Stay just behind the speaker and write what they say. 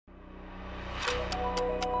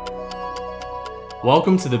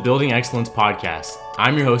Welcome to the Building Excellence Podcast.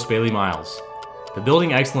 I'm your host, Bailey Miles. The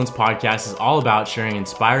Building Excellence Podcast is all about sharing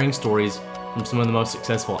inspiring stories from some of the most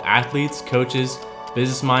successful athletes, coaches,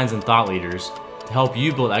 business minds, and thought leaders to help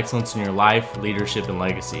you build excellence in your life, leadership, and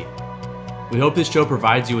legacy. We hope this show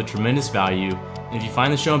provides you with tremendous value, and if you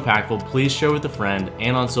find the show impactful, please share with a friend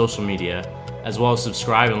and on social media, as well as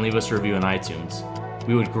subscribe and leave us a review on iTunes.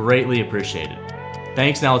 We would greatly appreciate it.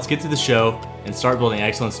 Thanks. Now let's get to the show and start building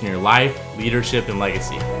excellence in your life, leadership, and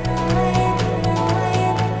legacy.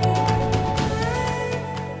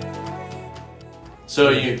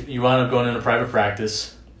 So you wound up going into private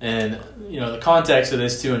practice, and the context of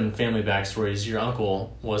this too, and family backstories. Your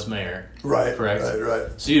uncle was mayor, right? Correct. Right.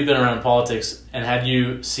 So you've been around politics, and had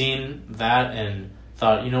you seen that and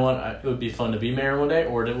thought, it would be fun to be mayor one day,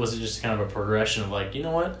 or was it just kind of a progression of like,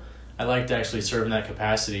 I'd like to actually serve in that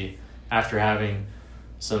capacity after having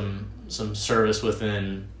some service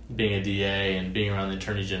within being a DA and being around the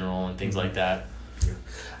Attorney General and things like that?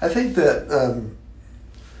 I think that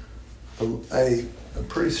a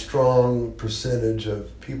pretty strong percentage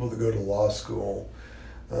of people that go to law school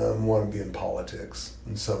want to be in politics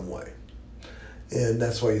in some way. And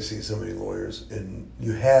that's why you see so many lawyers. And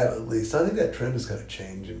you have, at least, I think that trend is kind of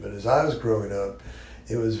changing, but as I was growing up,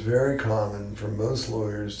 it was very common for most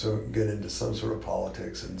lawyers to get into some sort of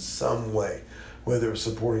politics in some way, whether it was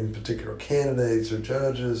supporting particular candidates or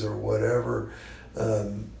judges or whatever,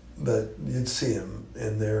 but you'd see them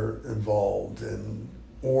and they're involved,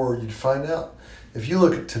 or you'd find out. If you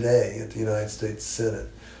look at today at the United States Senate,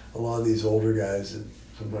 a lot of these older guys that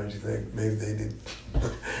sometimes you think maybe they need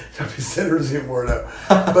to be senators anymore now,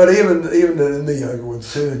 but even in the younger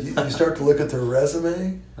ones too, you start to look at their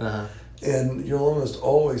resume, and you'll almost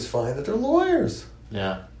always find that they're lawyers.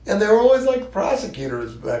 Yeah. And they were always like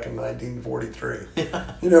prosecutors back in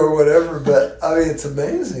 1943, or whatever. But I mean, it's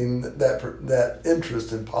amazing that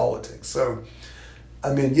interest in politics. So,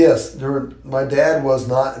 I mean, yes, my dad was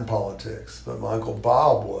not in politics, but my Uncle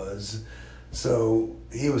Bob was. So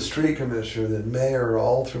he was street commissioner, then mayor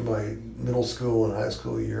all through my middle school and high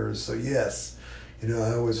school years. So yes,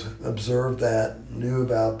 I always observed that, knew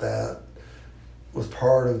about that, was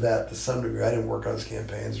part of that to some degree. I didn't work on his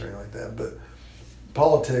campaigns or anything like that, but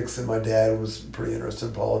politics, and my dad was pretty interested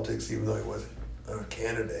in politics, even though he wasn't a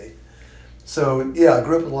candidate. So, yeah, I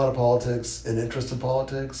grew up with a lot of politics and interest in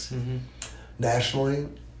politics, nationally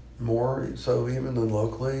more, so even than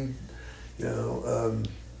locally,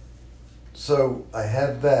 So I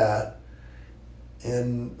had that,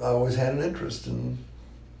 and I always had an interest in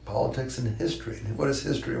politics and history. What is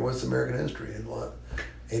history? What's American history? And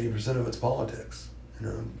 80% of it's politics.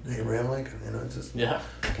 Abraham Lincoln, it's just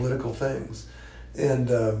political things.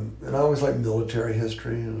 And I always liked military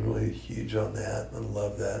history and was really huge on that. I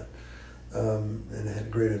love that. And I had a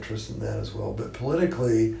great interest in that as well. But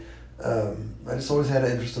politically, I just always had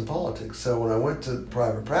an interest in politics. So when I went to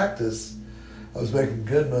private practice, I was making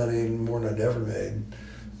good money, more than I'd ever made.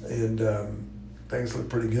 And things looked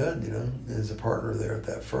pretty good, as a partner there at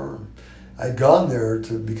that firm. I'd gone there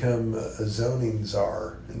to become a zoning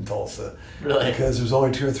czar in Tulsa. Really? Because there's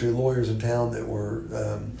only 2 or 3 lawyers in town that were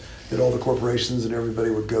that all the corporations and everybody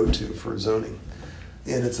would go to for zoning,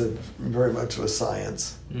 and it's very much of a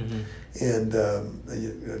science, and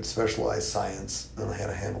a specialized science. And I had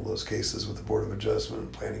to handle those cases with the Board of Adjustment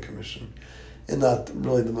and Planning Commission, and not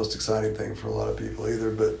really the most exciting thing for a lot of people either.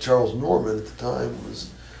 But Charles Norman at the time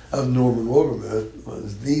of Norman Wogermuth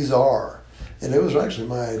was the czar. And it was actually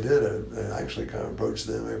my idea to actually kind of approach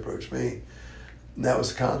them. They approached me. And that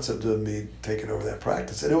was the concept of me taking over that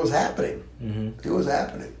practice. And it was happening. It was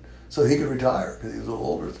happening. So he could retire because he was a little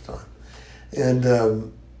older at the time. And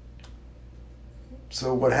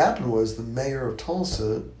so what happened was the mayor of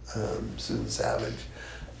Tulsa, Susan Savage,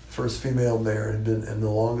 first female mayor, had been, and the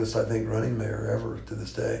longest, I think, running mayor ever to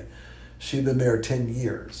this day. She'd been mayor 10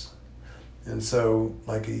 years. And so,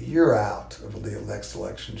 like a year out of the next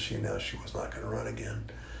election, she announced she was not going to run again.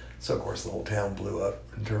 So, of course, the whole town blew up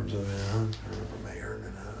in terms of, mayor.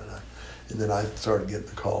 And then I started getting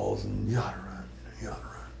the calls, and you ought to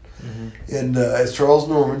run. And as Charles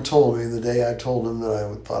Norman told me the day I told him that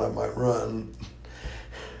I thought I might run,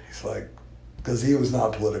 he's like, because he was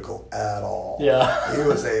not political at all. Yeah. He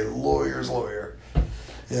was a lawyer's lawyer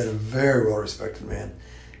and a very well-respected man.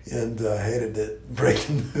 And hated it,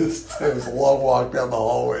 breaking news. It was a long walk down the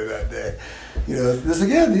hallway that day.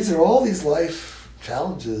 These are all these life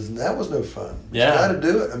challenges, and that was no fun. Yeah. You got to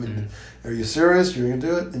do it. I mean, are you serious? You're going to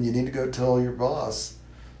do it? And you need to go tell your boss,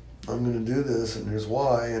 I'm going to do this, and here's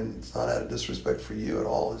why, and it's not out of disrespect for you at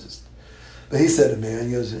all. It's just, but he said to me,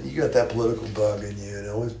 he goes, you got that political bug in you, and it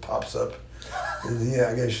always pops up And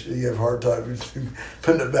I guess you have a hard time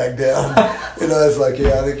putting it back down. It's like,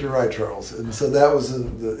 I think you're right, Charles. And so that was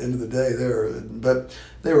the end of the day there. But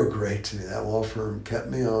they were great to me. That law firm kept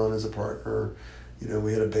me on as a partner.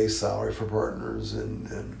 We had a base salary for partners,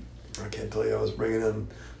 and I can't tell you I was bringing in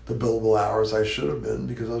the billable hours I should have been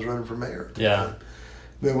because I was running for mayor. Yeah.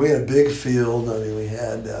 But we had a big field. I mean, we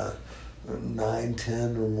had 9,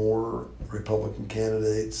 10 or more Republican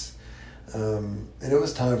candidates. And it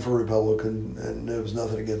was time for a Republican, and it was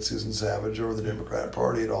nothing against Susan Savage or the Democratic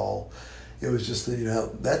Party at all. It was just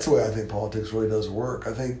that, that's the way I think politics really does work.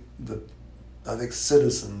 I think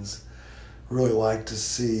citizens really like to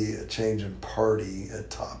see a change in party at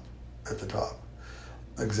the top,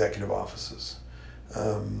 executive offices.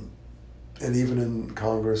 And even in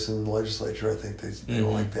Congress and the legislature, I think they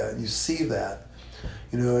don't like that. And you see that.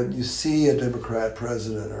 You see a Democrat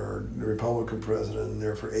president or a Republican president in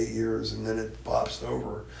there for 8 years, and then it pops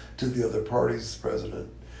over to the other party's president.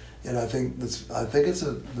 And I think the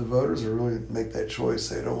voters will really make that choice.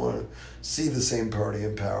 They don't want to see the same party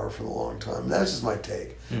in power for a long time. And that's just my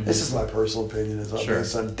take. Mm-hmm. It's just my personal opinion. It's not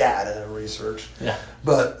based on data and research. Yeah.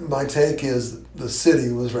 But my take is the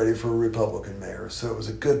city was ready for a Republican mayor, so it was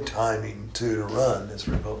a good timing to run as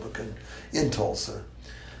Republican in Tulsa.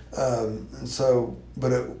 Because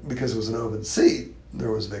it was an open seat,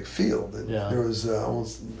 there was a big field. And there was I can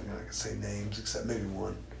say names except maybe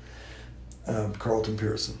one. Carlton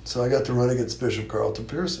Pearson. So I got to run against Bishop Carlton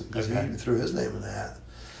Pearson because he threw his name in the hat.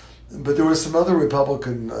 But there were some other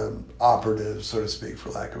Republican operatives, so to speak, for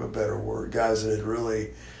lack of a better word, guys that had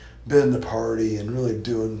really been in the party and really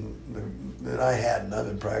doing, and I hadn't. I've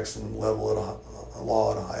been practicing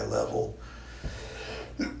law at a high level.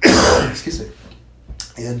 Excuse me.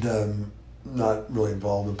 And not really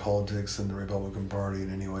involved in politics in the Republican Party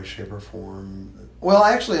in any way, shape, or form. Well,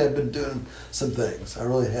 actually, I'd been doing some things. I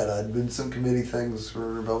really had. I'd been some committee things for the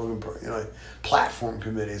Republican Party, platform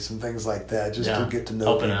committees and things like that, just to get to know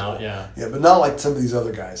helping people. out, yeah. Yeah, but not like some of these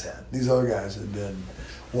other guys had. These other guys had been,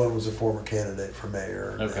 one was a former candidate for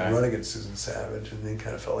mayor and run against Susan Savage, and then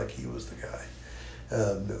kind of felt like he was the guy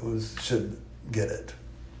that should get it.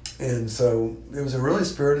 And so it was a really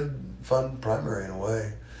spirited, fun primary in a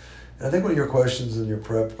way. And I think one of your questions in your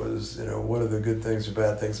prep was, what are the good things or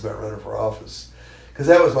bad things about running for office? Because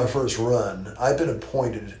that was my first run. I'd been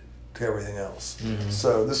appointed to everything else. Mm-hmm.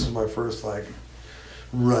 So this was my first,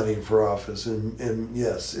 running for office. And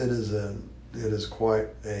yes, it is quite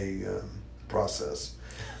a process.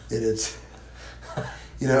 It is,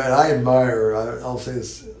 and I admire, I'll say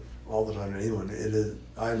this all the time to anyone,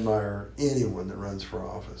 I admire anyone that runs for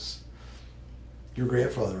office. Your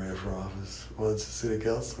grandfather ran for office once as city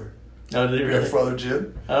councilor. Oh, did he really? Grandfather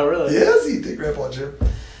Jim. Oh, really? Yes, he did, Grandpa Jim.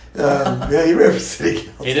 He ran for city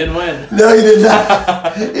council. He didn't win. No, he did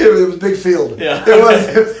not. It was a big field. Yeah.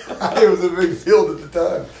 It was a big field at the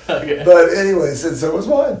time. Okay. But anyways, and so was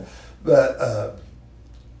mine. But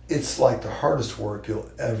it's like the hardest work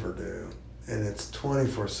you'll ever do. And it's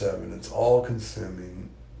 24/7. It's all consuming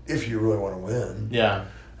if you really want to win. Yeah.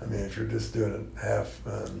 I mean, if you're just doing it half,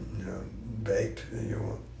 baked,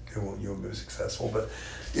 you'll be successful. But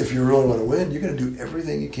if you really want to win, you're going to do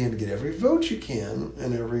everything you can to get every vote you can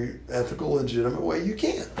in every ethical, legitimate way you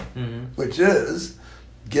can, which is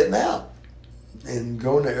getting out and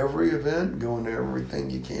going to every event, going to everything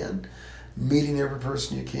you can, meeting every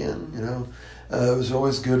person you can. It was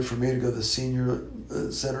always good for me to go to the senior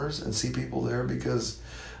centers and see people there because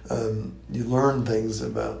you learn things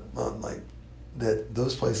about that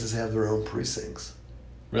those places have their own precincts.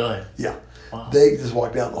 Really? Yeah. Wow. They just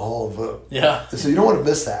walk down the hall and vote. Yeah. So you don't want to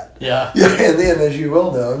miss that. Yeah. Yeah. And then, as you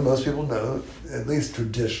well know, and most people know, at least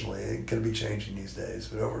traditionally, it can be changing these days.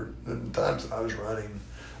 But over the times that I was running,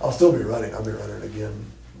 I'll still be running. I'll be running again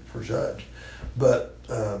for judge. But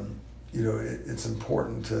it's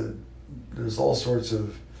important to. There's all sorts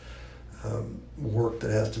of work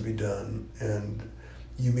that has to be done, and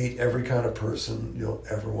you meet every kind of person you'll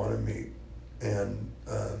ever want to meet, and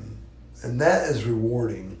that is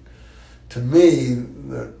rewarding. To me,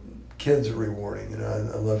 the kids are rewarding.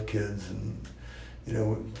 I love kids, and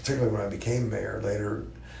particularly when I became mayor later,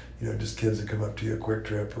 just kids that come up to you at Quick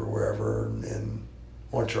Trip or wherever and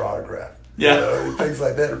want your autograph. Yeah. Things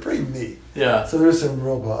like that are pretty neat. Yeah. So there's some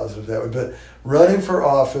real positives that way. But running for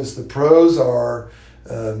office, the pros are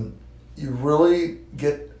you really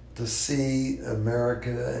get to see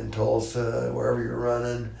America and Tulsa, wherever you're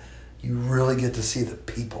running. You really get to see the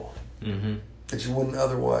people that you wouldn't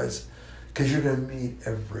otherwise, because you're going to meet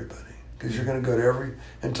everybody. Because you're going to go to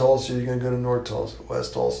in Tulsa, you're going to go to North Tulsa,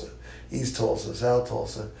 West Tulsa, East Tulsa, South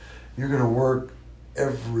Tulsa. You're going to work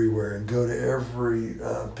everywhere and go to every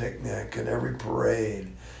picnic and every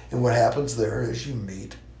parade. And what happens there is you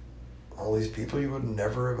meet all these people you would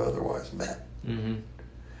never have otherwise met. Mm-hmm.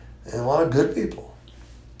 And a lot of good people.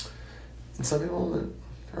 And some people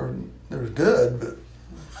they're good,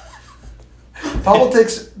 but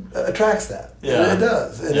politics attracts that. Yeah. It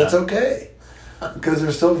does. And it's okay. Because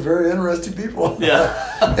they're still very interesting people.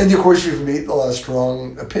 Yeah. And of course you meet a lot of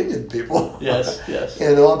strong opinion people. Yes, yes.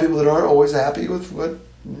 And a lot of people that aren't always happy with what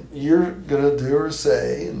you're going to do or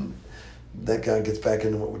say. And that kind of gets back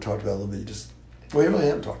into what we talked about a little bit. We really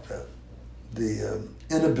haven't talked about the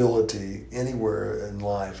inability anywhere in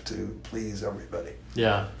life to please everybody.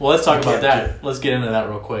 Yeah. Well, let's talk about that. Let's get into that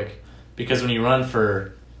real quick. Because when you run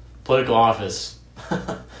for political office,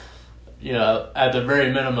 at the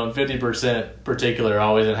very minimum, 50% particular are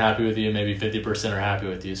always unhappy with you, maybe 50% are happy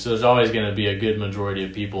with you. So there's always going to be a good majority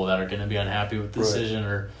of people that are going to be unhappy with the decision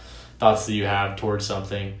or thoughts that you have towards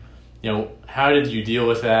something. How did you deal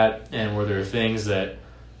with that? And were there things that,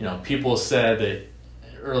 people said that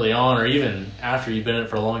early on or even after you've been in it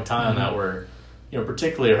for a long time that were,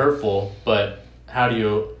 particularly hurtful, but how do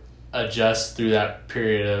you adjust through that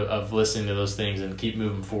period of listening to those things and keep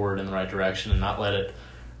moving forward in the right direction and not let it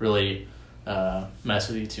really mess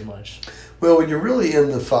with you too much? Well, when you're really in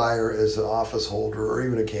the fire as an office holder or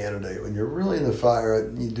even a candidate, when you're really in the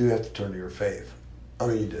fire, you do have to turn to your faith. I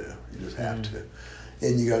mean, you do. You just have to.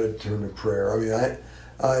 And you got to turn to prayer. I mean,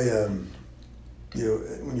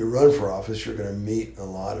 when you run for office, you're going to meet a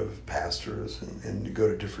lot of pastors and you go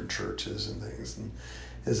to different churches and things. And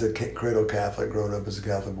as a cradle Catholic, growing up as a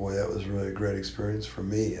Catholic boy, that was really a great experience for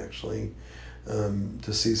me, actually.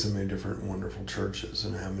 To see so many different wonderful churches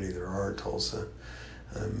and how many there are in Tulsa.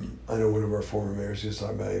 I know one of our former mayors used to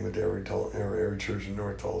talk about he went to every church in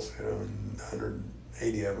North Tulsa, and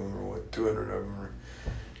 180 of them or 200 of them.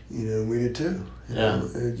 We did too.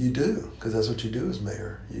 You do, because that's what you do as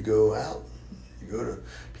mayor. You go out, you go to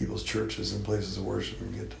people's churches and places of worship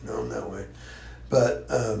and get to know them that way. But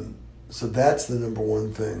so that's the number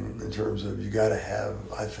one thing in terms of you got to have,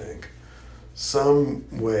 I think, some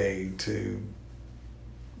way to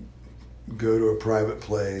go to a private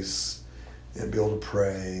place and be able to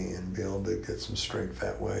pray and be able to get some strength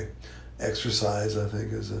that way. Exercise, I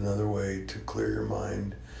think, is another way to clear your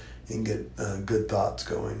mind and get good thoughts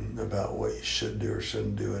going about what you should do or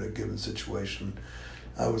shouldn't do in a given situation.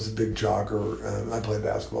 I was a big jogger. I played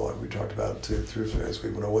basketball, like we talked about through last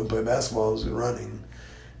week. When I wouldn't play basketball, I was running.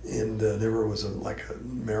 And never was a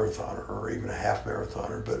marathoner or even a half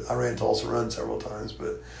marathoner, but I ran Tulsa Run several times,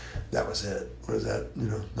 but that was it. What is that?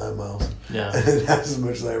 9 miles. Yeah. And that's as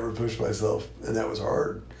much as I ever pushed myself, and that was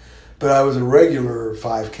hard. But I was a regular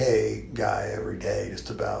 5K guy every day. Just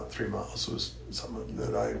about 3 miles was something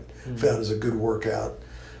that I found as a good workout.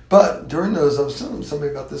 But during those, I was telling somebody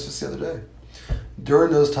about this just the other day.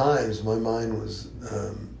 During those times, my mind was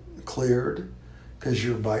cleared. Because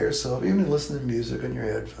you're by yourself, even listening to music on your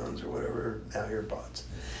headphones or whatever, now earpods.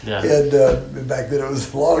 Yeah. And back then it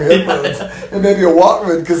was long headphones and maybe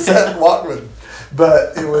a cassette Walkman.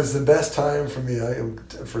 But it was the best time for me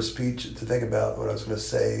for speech to think about what I was going to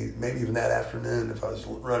say, maybe even that afternoon if I was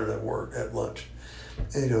running at lunch.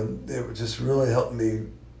 And, it would just really help me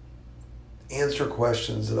answer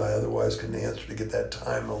questions that I otherwise couldn't answer to get that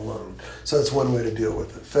time alone. So that's one way to deal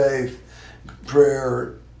with it. Faith,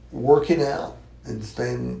 prayer, working out. And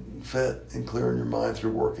staying fit and clearing your mind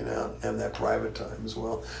through working out and having that private time as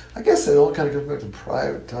well. I guess it all kind of goes back to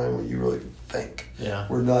private time where you really think. Yeah.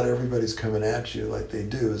 Where not everybody's coming at you like they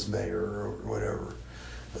do as mayor or whatever.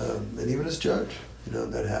 And even as judge,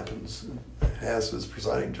 that happens. It has as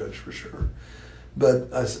presiding judge for sure. But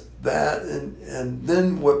that and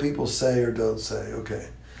then what people say or don't say. Okay.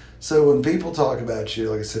 So when people talk about you,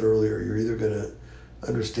 like I said earlier, you're either going to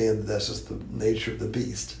understand that that's just the nature of the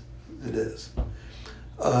beast. It is.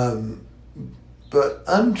 But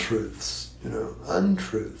untruths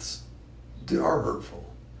are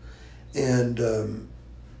hurtful. And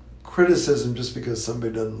criticism just because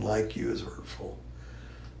somebody doesn't like you is hurtful.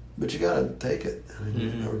 But you got to take it.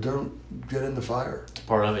 Or don't get in the fire.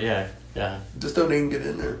 Part of it, yeah. Yeah. Just don't even get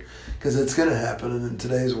in there. Because it's going to happen, and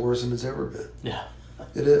today's worse than it's ever been. Yeah.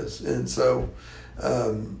 It is. And so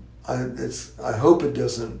I hope it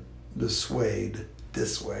doesn't dissuade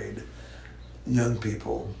young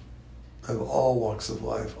people of all walks of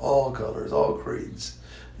life, all colors, all creeds,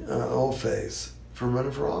 all faiths from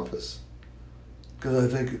running for office. Because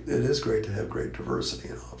I think it is great to have great diversity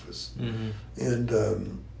in office.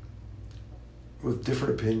 And with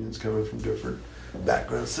different opinions coming from different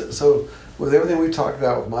backgrounds. So with everything we talked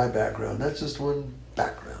about with my background, that's just one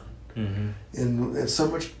background. And it's so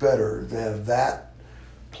much better to have that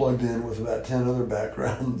plugged in with about 10 other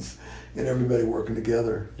backgrounds and everybody working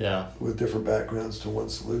together with different backgrounds to one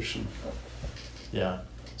solution. Yeah.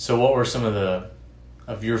 So what were some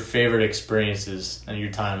of your favorite experiences in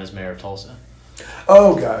your time as mayor of Tulsa?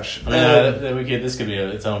 Oh gosh! I mean, this could be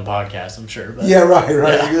its own podcast, I'm sure. But, yeah, right.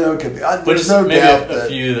 Yeah. You know, it could be. There's no doubt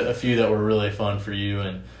a few that were really fun for you,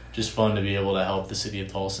 and just fun to be able to help the city of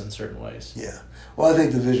Tulsa in certain ways. Yeah. Well, I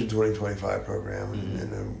think the Vision 2025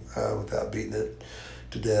 program, without beating it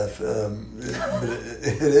to death,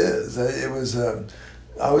 it is. It was.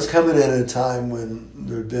 I was coming in at a time when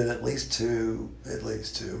there had been at least two,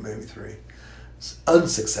 maybe three,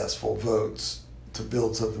 unsuccessful votes to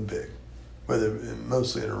build something big.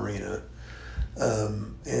 Mostly an arena,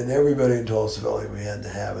 and everybody in Tulsa felt like we had to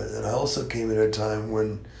have it. And I also came in at a time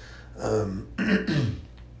when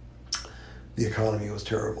the economy was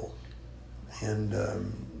terrible, and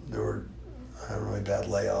there were really bad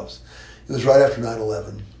layoffs. It was right after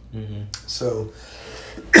 9/11. Mm-hmm. So,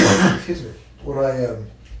 excuse me. When I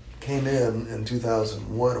came in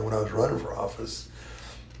 2001, when I was running for office,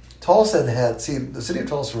 Tulsa the city of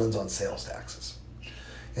Tulsa runs on sales taxes.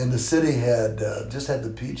 And the city had just had the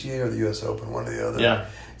PGA or the U.S. Open, one or the other. Yeah.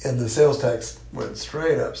 And the sales tax went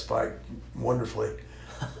straight up, spiked wonderfully.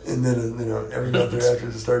 And then, every month thereafter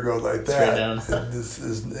it started going like that. Straight down. This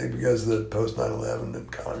is because the post 9/11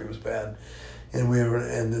 economy was bad. And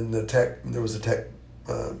then there was a tech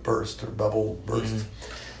bubble burst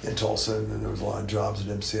in Tulsa, and then there was a lot of jobs at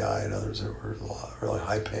MCI and others that were a lot of really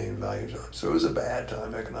high paying value jobs. So it was a bad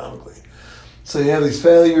time economically. So you have these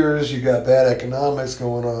failures, you got bad economics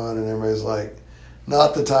going on, and everybody's like,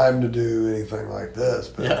 not the time to do anything like this.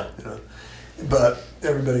 But, but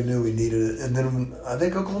everybody knew we needed it. And then I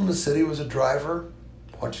think Oklahoma City was a driver,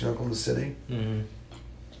 watching Oklahoma City. Mm-hmm.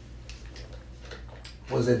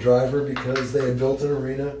 Was a driver because they had built an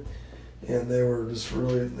arena, and they were just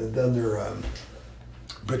they'd done their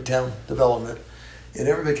Bricktown development. And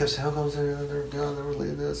everybody kept saying, how come they're down, they were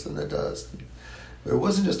leaving this and that does. But it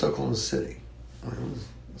wasn't just Oklahoma City. It was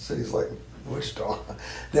cities like Wichita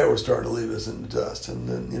that were starting to leave us in the dust. And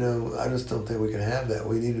then, I just don't think we can have that.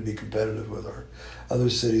 We need to be competitive with our other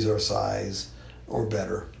cities our size or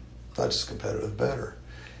better. Not just competitive, better.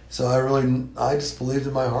 So I just believed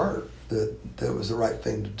in my heart that that was the right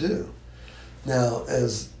thing to do. Now,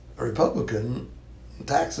 as a Republican,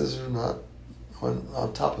 taxes are not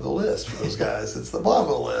on top of the list for those guys. It's the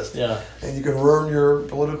bottom of the list. Yeah. And you can ruin your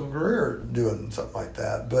political career doing something like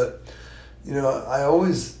that. But, I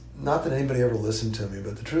always, not that anybody ever listened to me,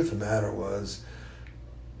 but the truth of the matter was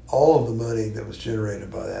all of the money that was generated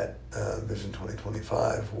by that Vision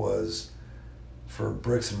 2025 was for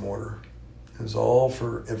bricks and mortar. It was all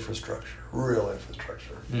for infrastructure, real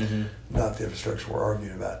infrastructure, not the infrastructure we're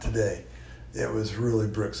arguing about today. It was really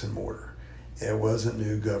bricks and mortar. It wasn't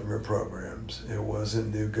new government programs. It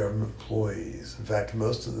wasn't new government employees. In fact,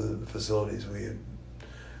 most of the facilities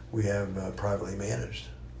we have privately managed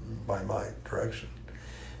by my direction.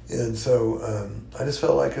 And so I just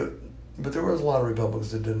felt like it, but there was a lot of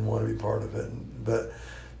Republicans that didn't want to be part of it. But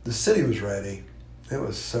the city was ready. It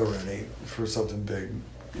was so ready for something big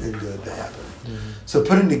and good to happen. So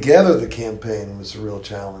putting together the campaign was a real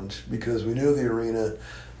challenge because we knew the arena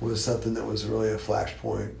was something that was really a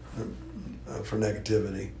flashpoint for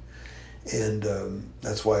negativity. And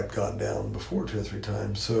that's why I'd gone down before 2 or 3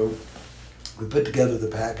 times. So we put together the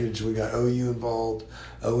package. We got OU involved,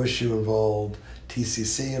 OSU involved,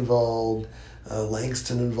 TCC involved,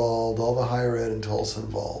 Langston involved, all the higher ed in Tulsa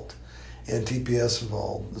involved, and TPS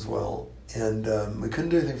involved as well. And we couldn't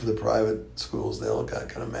do anything for the private schools. They all got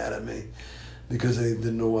kind of mad at me because they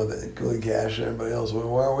didn't know why they couldn't cash and everybody else. Well,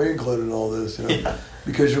 why are we included in all this?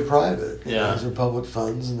 Because you're private. Yeah. These are public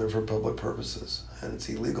funds and they're for public purposes, and it's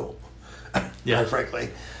illegal. Quite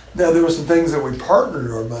frankly. Now there were some things that we partnered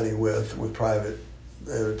our money with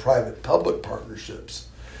private-public partnerships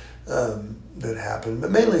that happened,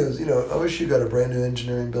 but mainly it was OSU got a brand new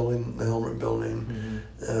engineering building, the Helmert Building.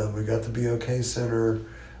 We got the BOK Center.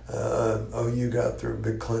 OU got their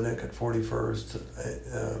big clinic at 41st,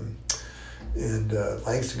 and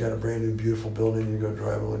Langston got a brand new beautiful building. You go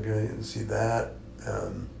drive a look at it and see that.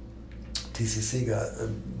 TCC got a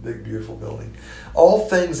big beautiful building. All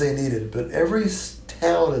things they needed, but every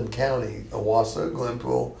town and county, Owasso,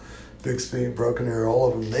 Glenpool, Bixby, Broken Arrow, all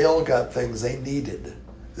of them, they all got things they needed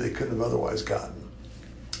that they couldn't have otherwise gotten.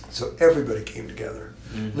 So everybody came together.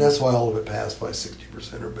 And that's why all of it passed by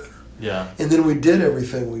 60% or better. Yeah. And then we did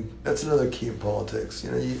everything. That's another key in politics.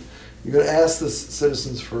 You're going to ask the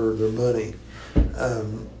citizens for their money.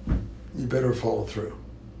 You better follow through.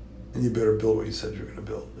 And you better build what you said you were going to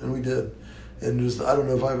build. And we did. And I don't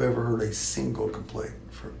know if I've ever heard a single complaint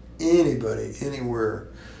from anybody, anywhere,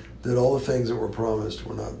 that all the things that were promised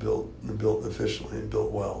were not built efficiently and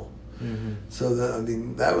built well. Mm-hmm. So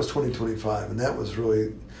that was 2025, and that was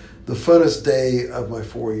really the funnest day of my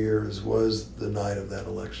 4 years was the night of that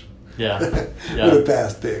election. Yeah. Yeah. Would have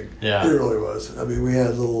passed big. Yeah. It really was. I mean, we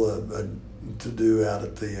had a little to do out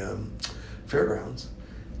at the fairgrounds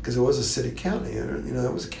because it was a city county.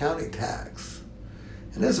 It was a county tax.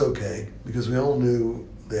 And that's okay because we all knew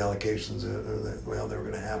the allocations, they were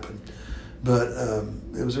going to happen. But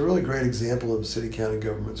it was a really great example of city-county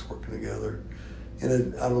governments working together.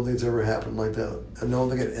 And I don't think it's ever happened like that. I don't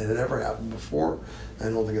think it had ever happened before. I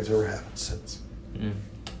don't think it's ever happened since. Mm.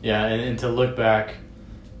 Yeah, and to look back,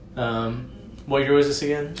 what year was this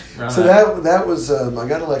again? So that was, I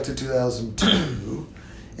got elected 2002,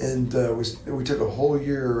 and we took a whole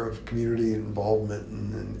year of community involvement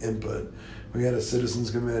and input. We had a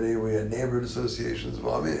citizens committee, we had neighborhood associations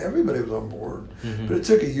involved. I mean, everybody was on board, mm-hmm. but it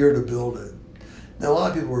took a year to build it. Now, a lot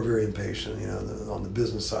of people were very impatient, on the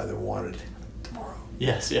business side, they wanted it tomorrow.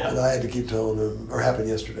 Yes, yeah. And I had to keep telling them, or happened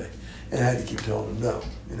yesterday, and I had to keep telling them,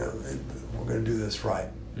 no, we're going to do this right.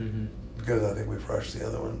 Mm-hmm. Because I think we've rushed the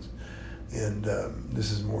other ones. And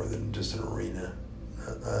this is more than just an arena.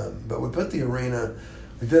 But we put the arena,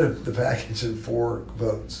 we did the package in 4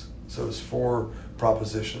 votes. So it was 4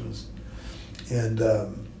 propositions. And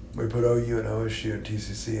we put OU and OSU and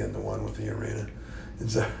TCC in the one with the arena. And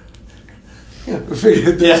so we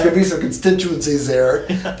figured there's going to be some constituencies there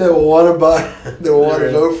that will want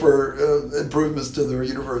to vote for improvements to their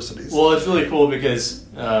universities. Well, it's really cool because,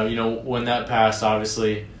 when that passed,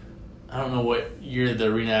 obviously, I don't know what year the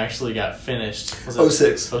arena actually got finished. Was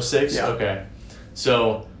it 06. 06? Yeah. Okay.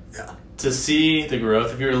 So, to see the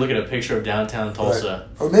growth, if you were to look at a picture of downtown Tulsa.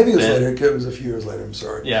 Right. Or maybe it was later. It was a few years later. I'm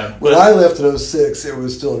sorry. Yeah. When I left in 06, it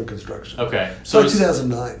was still in construction. Okay. So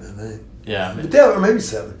 2009, I think. Yeah. Or maybe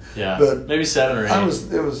 7. Yeah. But maybe 7 or 8. I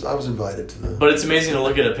was invited to the. But it's amazing to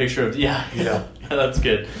look at a picture of yeah that's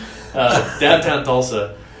good. Downtown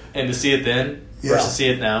Tulsa, and to see it then versus see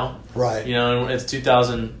it now. Right. It's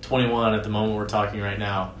 2021 at the moment we're talking right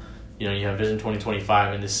now. You have Vision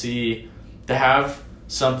 2025, and to have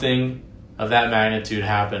something of that magnitude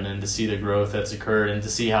happen, and to see the growth that's occurred, and to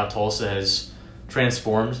see how Tulsa has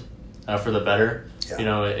transformed for the better.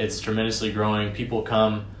 Yeah. It's tremendously growing. People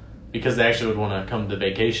come because they actually would want to come to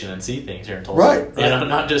vacation and see things here in Tulsa. Right.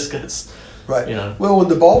 Not just because. Right. Well, when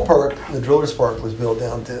the ballpark, the Drillers Park, was built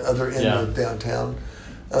down to the other end of downtown.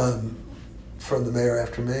 From the mayor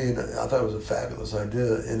after me, and I thought it was a fabulous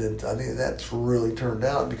idea, and I think that's really turned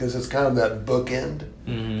out because it's kind of that bookend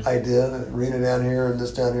idea, the arena down here and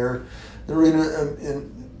this down here, the arena,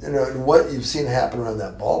 and what you've seen happen around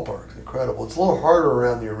that ballpark is incredible. It's a little harder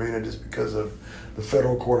around the arena just because of the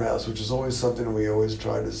federal courthouse, which is always something we always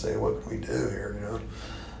try to say, what can we do here,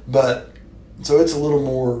 But so it's a little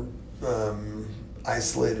more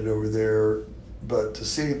isolated over there, but to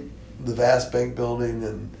see the vast bank building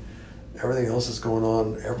and everything else that's going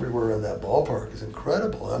on everywhere in that ballpark is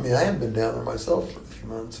incredible. I mean, I haven't been down there myself for a few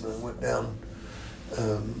months, and I went down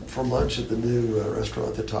for lunch at the new restaurant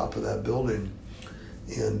at the top of that building,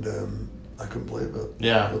 and I couldn't believe it.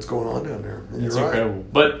 Yeah, what's going on down there? And it's incredible.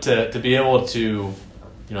 Right. But to be able to,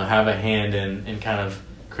 have a hand in kind of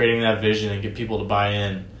creating that vision and get people to buy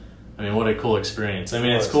in, I mean, what a cool experience. I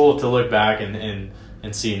mean, it's cool to look back and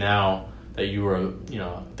see now that you were,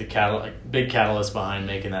 the big catalyst behind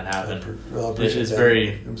making that happen. I appreciate that.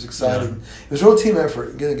 It was exciting. It was a real team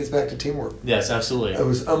effort. Again, it gets back to teamwork. Yes, absolutely. It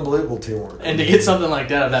was unbelievable teamwork. And to get something like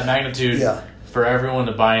that of that magnitude, for everyone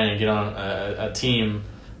to buy in and get on a team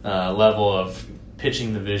level of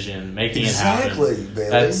pitching the vision, making it happen. Exactly,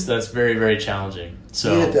 Bailey. That's very, very challenging.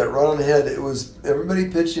 So you hit that right on the head. It was everybody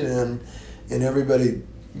pitching in and everybody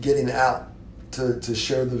getting out to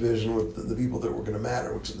share the vision with the people that were going to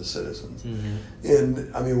matter, which are the citizens. Mm-hmm.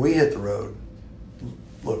 And, I mean, we hit the road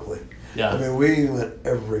locally. Yeah. I mean, we went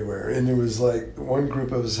everywhere. And there was like one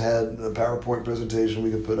group of us had a PowerPoint presentation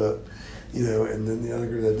we could put up, and then the other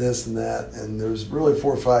group had this and that. And there was really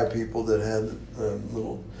 4 or 5 people that had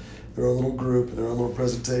their own little group and their own little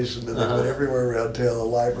presentation. And they went everywhere around town, the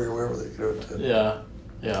library, wherever they could go to. Yeah.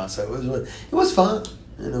 Yeah. So it was fun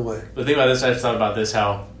in a way. The thing about this, I just thought about this,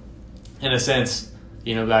 how, in a sense,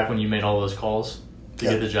 back when you made all those calls to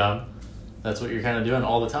get the job, that's what you're kind of doing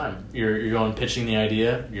all the time. You're going pitching the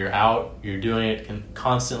idea, you're out, you're doing it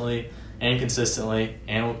constantly and consistently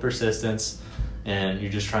and with persistence, and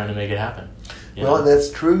you're just trying to make it happen. Well, and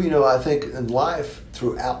that's true, I think in life,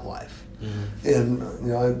 throughout life. Mm-hmm.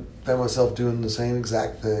 And, I found myself doing the same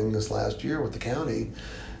exact thing this last year with the county,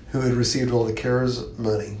 who had received all the CARES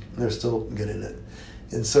money. They're still getting it.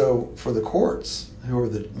 And so for the courts, who are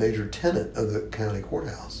the major tenant of the county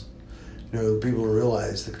courthouse, the people who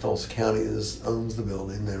realize that Tulsa County owns the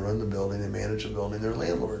building, they run the building, they manage the building, they're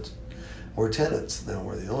landlords or tenants. Now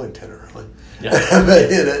we're the only tenant, really. Yeah.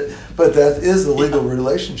 but that is the legal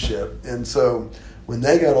relationship. And so when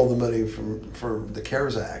they got all the money for the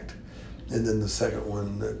CARES Act, and then the second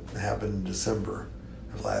one that happened in December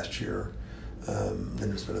of last year, then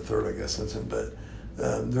there's been a third, I guess, since then, but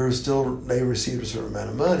they received a certain amount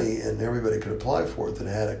of money, and everybody could apply for it that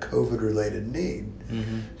had a COVID-related need.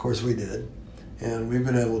 Mm-hmm. Of course, we did, and we've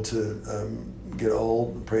been able to get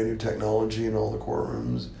all brand new technology in all the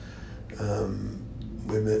courtrooms.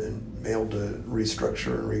 We've been able to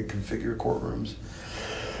restructure and reconfigure courtrooms.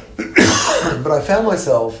 But I found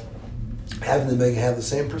myself having to have the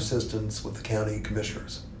same persistence with the county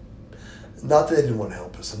commissioners. Not that they didn't want to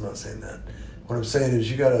help us. I'm not saying that. What I'm saying is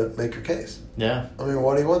you got to make your case. Yeah. I mean,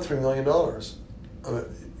 why do you want $3 million? I mean,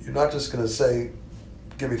 you're not just going to say,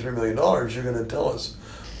 give me $3 million. You're going to tell us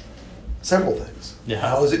several things. Yeah.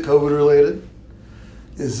 How is it COVID related?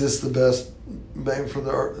 Is this the best bang for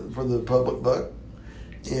the public buck?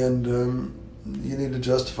 And you need to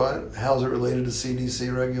justify it. How is it related to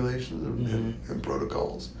CDC regulations and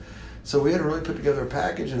protocols? So we had to really put together a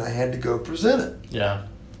package, and I had to go present it. Yeah.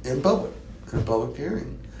 In public, in a public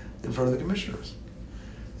hearing, in front of the commissioners.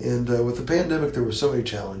 And with the pandemic, there were so many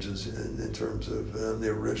challenges in terms of the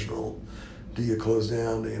original. Do you close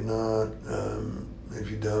down? Do you not? If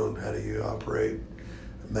you don't, how do you operate?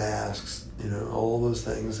 Masks, all those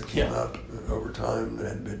things that came up over time that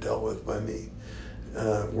had been dealt with by me,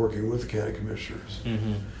 working with the county commissioners.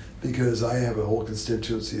 Mm-hmm. Because I have a whole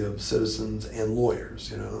constituency of citizens and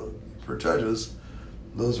lawyers. For judges,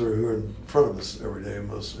 those are who are in front of us every day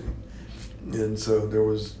mostly. And so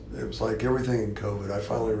it was like everything in COVID. I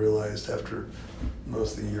finally realized after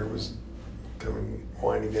most of the year was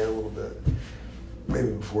winding down a little bit,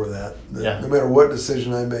 maybe before that no matter what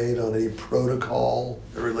decision I made on any protocol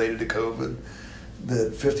related to COVID,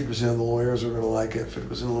 that 50% of the lawyers are going to like it, 50%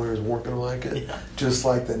 of the lawyers weren't going to like it, just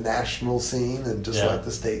like the national scene and just like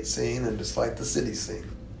the state scene and just like the city scene.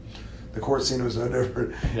 The court scene was no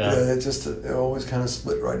different. Yeah. It always kind of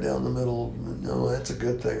split right down the middle. No, that's a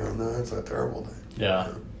good thing, or no, that's a terrible thing. Yeah.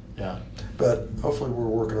 Yeah. But hopefully we're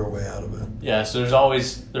working our way out of it. Yeah, so there's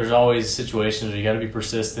always situations where you got to be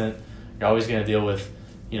persistent. You're always going to deal with,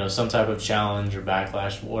 some type of challenge or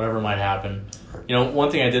backlash, whatever might happen.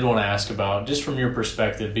 One thing I did want to ask about, just from your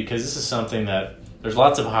perspective, because this is something that there's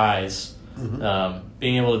lots of highs,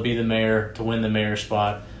 being able to be the mayor, to win the mayor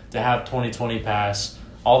spot, to have 2020 pass,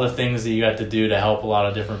 all the things that you have to do to help a lot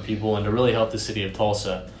of different people and to really help the city of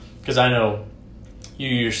Tulsa. Because I know you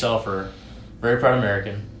yourself are very proud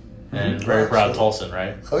American and very proud Tulsan,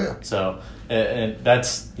 right? Oh, yeah. So, and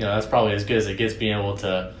that's probably as good as it gets, being able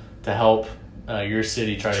to help your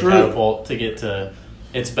city try to catapult to get to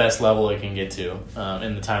its best level it can get to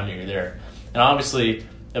in the time that you're there. And obviously,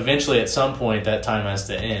 eventually at some point that time has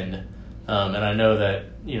to end. And I know that,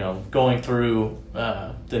 going through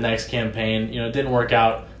the next campaign, it didn't work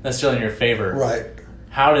out necessarily in your favor. Right.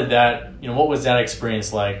 How did that, what was that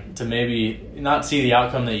experience like to maybe not see the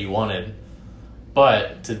outcome that you wanted,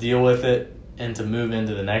 but to deal with it and to move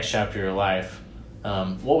into the next chapter of your life?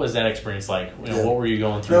 What was that experience like? What were you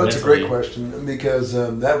going through? No, it's mentally? A great question, because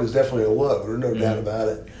that was definitely a low. There's no doubt about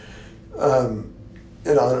it.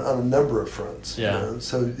 And on a number of fronts. Yeah.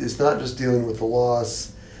 So it's not just dealing with the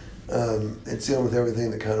loss. It's dealing with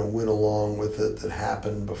everything that kind of went along with it, that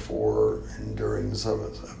happened before and during, some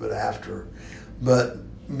of it after. But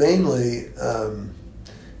mainly,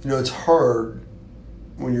 it's hard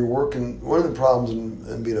when you're working. One of the problems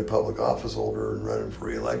in being a public office holder and running for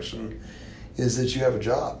re-election is that you have a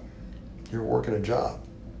job. You're working a job.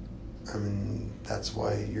 I mean, that's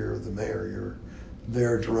why you're the mayor. You're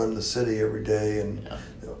there to run the city every day, and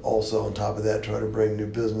also on top of that, try to bring new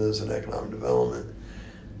business and economic development.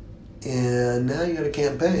 And now you got a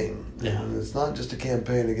campaign. Yeah. And it's not just a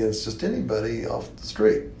campaign against just anybody off the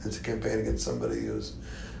street. It's a campaign against somebody who's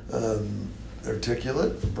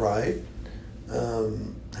articulate, bright,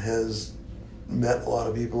 has met a lot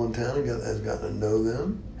of people in town and has gotten to know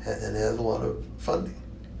them, and has a lot of funding.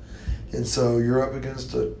 And so you're up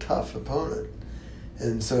against a tough opponent.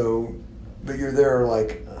 And so, but you're there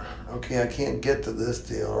like, okay, I can't get to this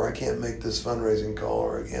deal, or I can't make this fundraising call,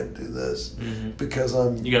 or I can't do this because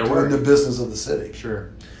I'm doing the business of the city. Sure.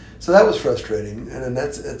 So that was frustrating, and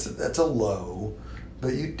that's a low,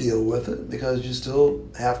 but you deal with it because you still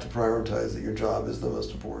have to prioritize that your job is the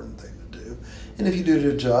most important thing to do. And if you do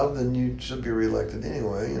your job, then you should be reelected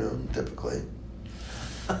anyway, typically.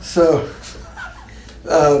 So,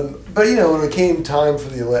 but when it came time for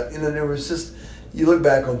the election, it was just, you look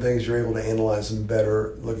back on things, you're able to analyze them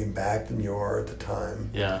better looking back than you are at the time.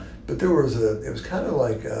 Yeah. But it was kind of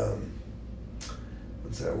like,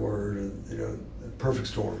 what's that word? Perfect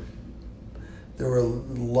storm. There were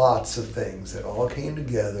lots of things that all came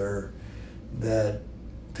together that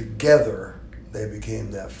together they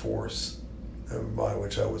became that force by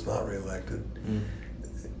which I was not reelected.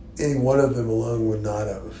 Any one of them alone would not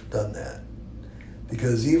have done that.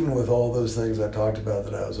 Because even with all those things I talked about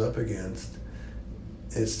that I was up against,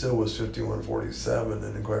 it still was 51-47,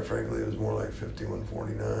 and quite frankly, it was more like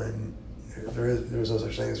 51-49. There's no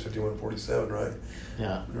such thing as 51-47, right?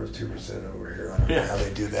 Yeah. There was 2% over here. I don't know how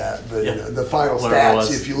they do that, but Yeah. The final Whatever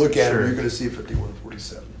stats, if you look at Sure. them, you're going to see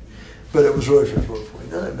 51-47. But it was really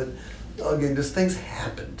 51-49. But again, just things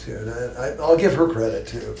happen too, and I'll give her credit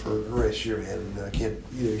too for Ray Shearhan. And I can't,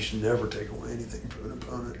 you should never take away anything from an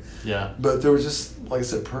opponent. Yeah. But there was just, like I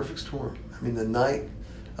said, perfect storm. I mean, the night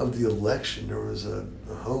of the election, there was a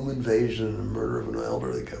home invasion and a murder of an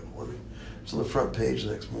elderly couple. I mean, it was on the front page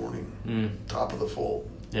the next morning, top of the fold.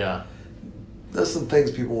 Yeah. That's some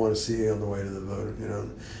things people want to see on the way to the vote.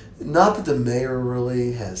 Not that the mayor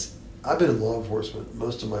really has. I've been in law enforcement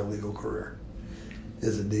most of my legal career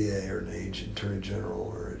as a DA or an agent, attorney general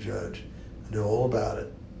or a judge. I know all about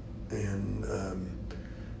it. And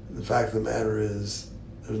the fact of the matter is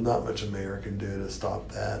there's not much a mayor can do to stop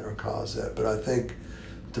that or cause that. But I think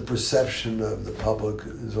the perception of the public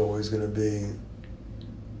is always going to be,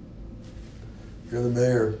 you're the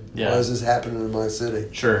mayor. Yeah. Why is this happening in my city?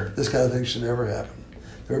 Sure. This kind of thing should never happen.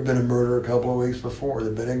 There had been a murder a couple of weeks before.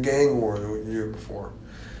 There had been a gang war the year before.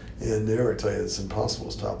 And they would tell you it's impossible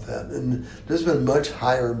to stop that. And there's been much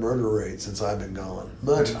higher murder rates since I've been gone.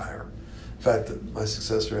 Much higher. In fact, my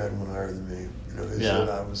successor had one higher than me. He said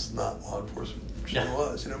I was not law enforcement. She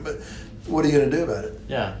was, but what are you going to do about it?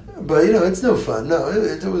 Yeah. But, it's no fun. No,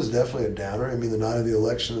 it was definitely a downer. I mean, the night of the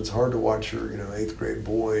election, it's hard to watch your, 8th grade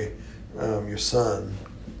boy, your son,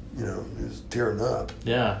 who's tearing up.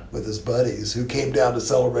 Yeah. With his buddies who came down to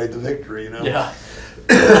celebrate the victory, Yeah.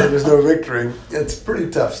 There's no victory. It's pretty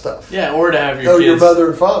tough stuff. Yeah, or to have your kids. Your mother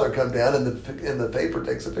and father come down and the paper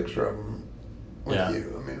takes a picture of them with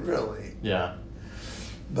you. I mean, really. Yeah.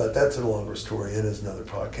 But that's a longer story and is another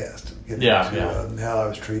podcast. How I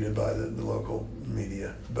was treated by the local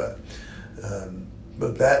media. But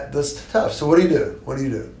that's tough. So what do you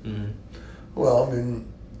do? Mm-hmm. Well, I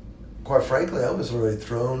mean, quite frankly, I was already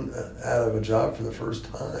thrown out of a job for the first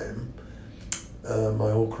time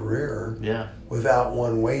my whole career. Yeah. Without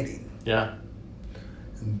one waiting. Yeah.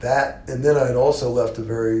 And then I had also left a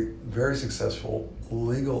very, very successful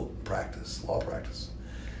law practice,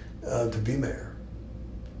 to be mayor.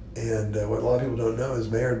 And what a lot of people don't know is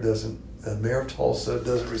mayor of Tulsa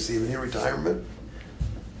doesn't receive any retirement.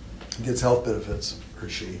 He gets health benefits, or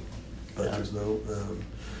she, but there's no.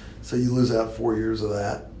 So you lose out 4 years of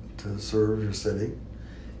that to serve your city,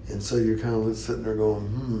 and so you're kind of sitting there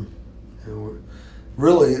going,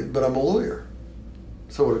 really. But I'm a lawyer,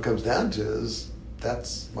 so what it comes down to is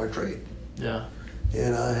that's my trade. Yeah.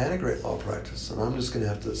 And I had a great law practice, and I'm just going to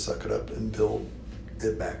have to suck it up and build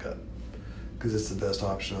it back up because it's the best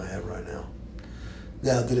option I have right now.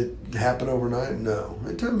 Now, did it happen overnight? No.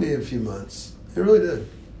 It took me a few months. It really did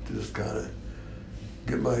to just kind of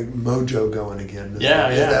get my mojo going again. Is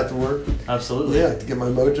that the word? Absolutely. Yeah, to get my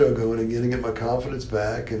mojo going again and get my confidence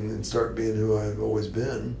back and start being who I've always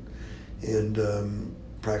been and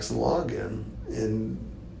practicing law again. And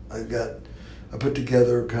I put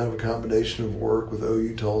together kind of a combination of work with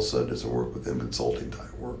OU Tulsa, did some work with them, consulting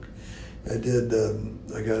type work. I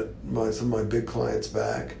got some of my big clients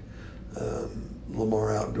back,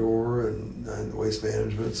 Lamar Outdoor and Waste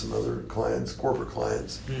Management, some other clients, corporate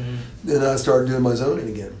clients. Mm-hmm. Then I started doing my zoning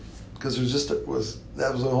again because that was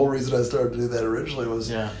the whole reason I started to do that originally was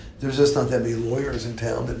there's just not that many lawyers in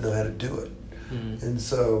town that know how to do it. Mm-hmm. And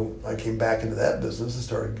so I came back into that business and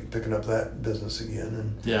started picking up that business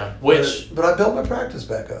again. But I built my practice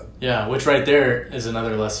back up. Yeah, which right there is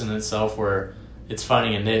another lesson in itself where it's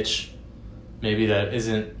finding a niche maybe that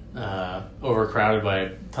isn't overcrowded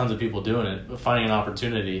by tons of people doing it, but finding an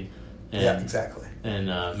opportunity. And, exactly. And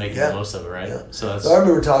making the most of it, right? Yeah. So I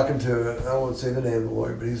remember talking to, I won't say the name of the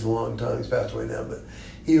lawyer, but he's a long time, he's passed away now, but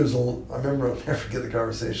I remember, I'll never forget the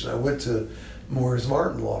conversation. I went to Morris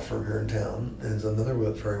Martin law firm here in town, and it's another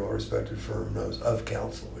very well-respected firm, knows of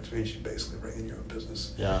counsel, which means you basically bring in your own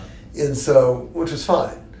business. Yeah. And so, which is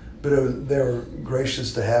fine, but they were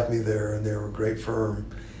gracious to have me there, and they were a great firm.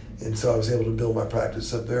 And so I was able to build my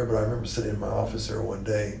practice up there, but I remember sitting in my office there one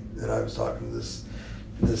day, and I was talking to this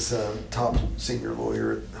this top senior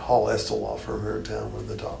lawyer at Hall Estel law firm here in town, one of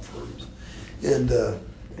the top firms. And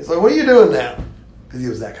he's like, "What are you doing now?" Because he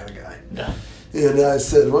was that kind of guy. Yeah. And I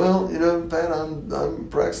said, "Well, Pat, I'm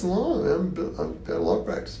practicing law. I've got a law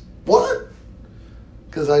practice." "What?"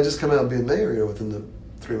 Because I just come out being mayor, within the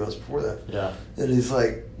 3 months before that. Yeah. And he's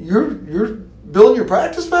like, "You're building your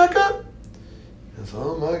practice back up?" I said,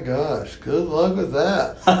 "Oh my gosh, good luck with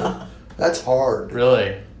that." That's hard.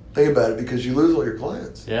 Really? Think about it, because you lose all your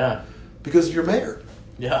clients. Yeah. Because you're mayor.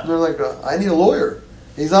 Yeah. And they're like, "I need a lawyer.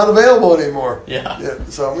 He's not available anymore." Yeah.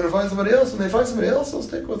 So I'm going to find somebody else. And they find somebody else, they'll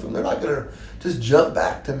stick with them. They're not going to just jump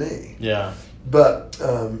back to me. Yeah. But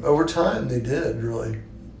over time, they did, really.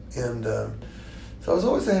 And so I was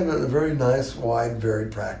always having a very nice, wide,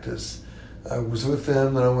 varied practice. I was with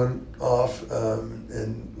them, then I went off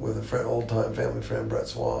and with a old-time family friend, Brett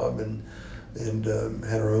Swab, and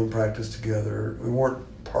had our own practice together. We weren't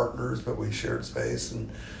partners, but we shared space.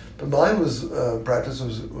 But mine was practice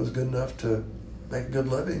was good enough to make a good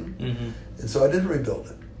living, and so I did rebuild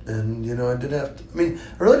it. And I did have to. I mean,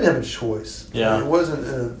 I really didn't have a choice. Yeah. It wasn't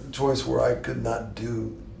a choice where I could not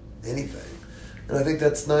do anything. And I think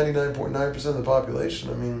that's 99.9% of the population.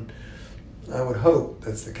 I mean, I would hope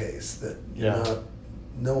that's the case, that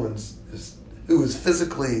no one's who is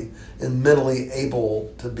physically and mentally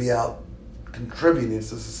able to be out contributing to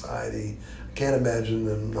society. I can't imagine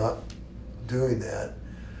them not doing that.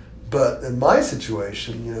 But in my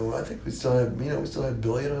situation, I think we still had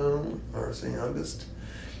Billy at home, our youngest.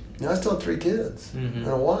 I still had 3 kids and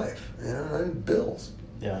a wife. I had bills.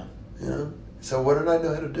 Yeah. So what did I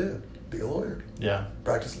know how to do? Be a lawyer. Yeah.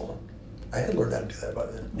 Practice law. I had learned how to do that by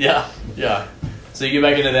then. Yeah. Yeah. So you get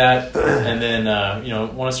back into that, and then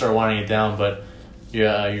want to start winding it down, but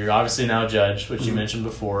you're obviously now a judge, which you mentioned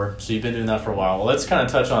before. So you've been doing that for a while. Well, let's kind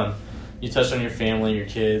of touched on your family, your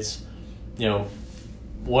kids.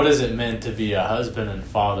 What has it meant to be a husband and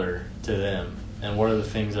father to them, and what are the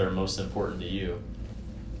things that are most important to you?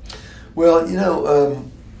 Well,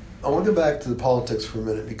 I want to go back to the politics for a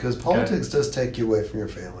minute, because politics does take you away from your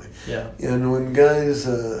family. Yeah. And when guys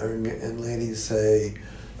and ladies say,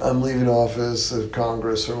 "I'm leaving office of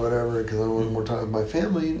Congress or whatever because I want more time with my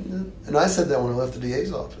family," and I said that when I left the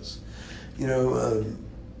DA's office.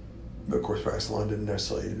 Of course, practice law didn't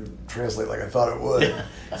necessarily translate like I thought it would.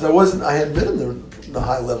 Because I hadn't been in the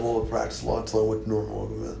high level of practice law until I went to Normal.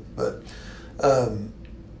 But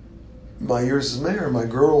my years as mayor, my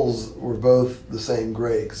girls were both the same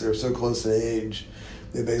grade because they were so close in age.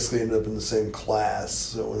 They basically ended up in the same class.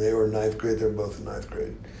 So when they were in 9th grade, they were both in 9th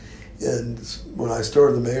grade. And when I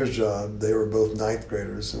started the mayor's job, they were both 9th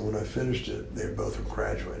graders. And when I finished it, they both were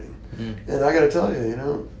graduating. And I got to tell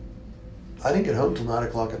you, I didn't get home till 9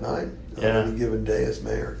 o'clock at night on any given day as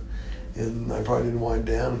mayor. And I probably didn't wind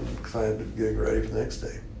down because I had to get ready for the next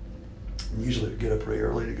day. I usually would get up pretty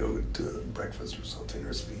early to go to breakfast or something, or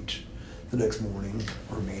a speech the next morning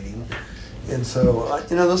or meeting. And so,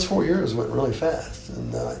 those 4 years went really fast.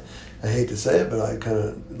 And I hate to say it, but I kind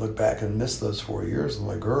of look back and miss those 4 years with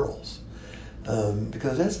my girls.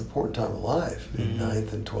 Because that's an important time of life, in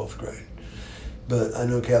 9th and 12th grade. But I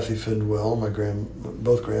know Kathy Findwell,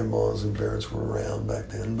 both grandmas and parents were around back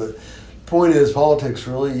then. But the point is, politics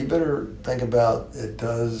really, you better think about it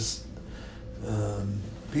does.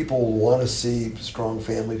 People want to see strong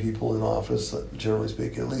family people in office, generally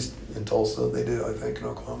speaking. At least in Tulsa they do, I think. In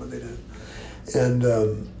Oklahoma they do. And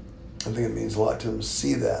I think it means a lot to them to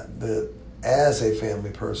see that as a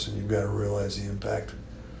family person, you've got to realize the impact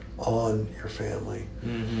on your family.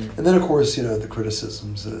 And then, of course, the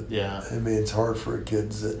criticisms. It's hard for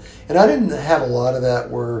kids. And I didn't have a lot of that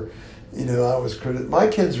where, I was my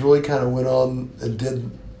kids really kind of went on and did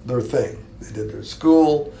their thing. They did their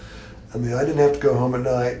school. I didn't have to go home at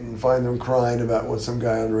night and find them crying about what some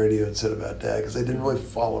guy on the radio had said about Dad, because they didn't really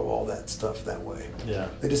follow all that stuff that way. Yeah.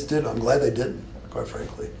 They just didn't. I'm glad they didn't, quite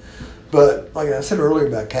frankly. But like I said earlier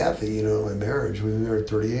about Kathy, my marriage, we've been married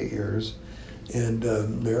 38 years. And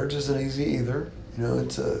marriage isn't easy either.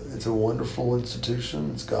 It's a wonderful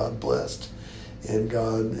institution. It's God blessed, and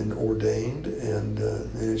God ordained, and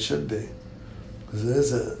it should be, because it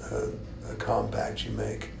is a compact you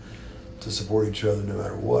make to support each other no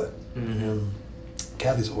matter what.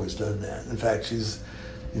 Kathy's always done that. In fact, she's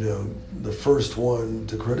the first one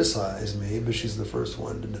to criticize me, but she's the first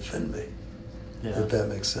one to defend me. If that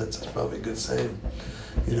makes sense. That's probably a good saying.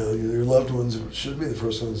 Your loved ones should be the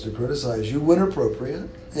first ones to criticize you when appropriate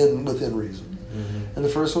and within reason. And the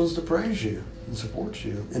first ones to praise you and support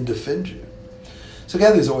you and defend you. So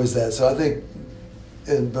Kathy's always that. So I think,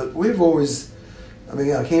 but we've always,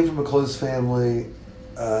 I came from a close family.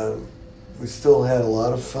 We still had a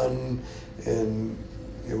lot of fun and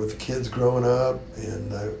with the kids growing up,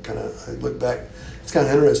 and I look back. It's kind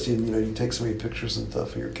of interesting, you take so many pictures and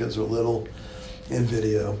stuff when your kids are little, and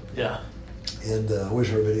video. Yeah. And I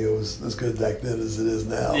wish our video was as good back then as it is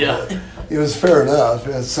now. Yeah. But it was fair enough.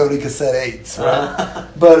 It was Sony cassette 8s, right?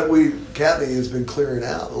 But Kathy has been clearing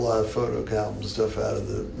out a lot of photo albums and stuff out of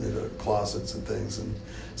the closets and things, and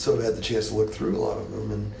so I've had the chance to look through a lot of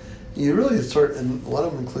them. And you really start, and a lot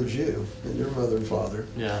of them includes you and your mother and father,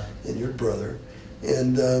 and your brother,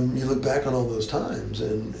 and you look back on all those times,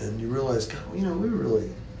 and you realize, God, we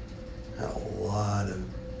really had a lot of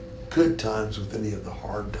good times with any of the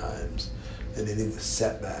hard times and any of the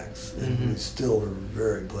setbacks, and we still are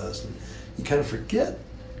very blessed. And you kind of forget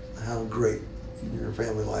how great your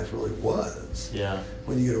family life really was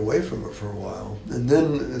when you get away from it for a while. And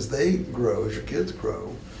then as they grow, as your kids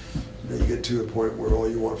grow, you get to a point where all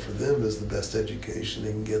you want for them is the best education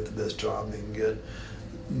they can get, the best job they can get,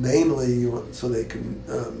 mainly so they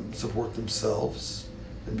can support themselves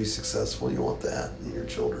and be successful. You want that in your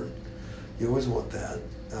children. You always want that,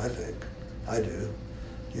 I think. I do.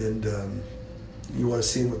 And you want to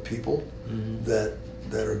see them with people that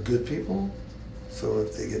are good people. So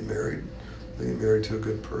if they get married to a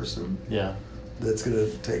good person. Yeah. That's going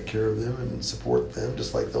to take care of them and support them,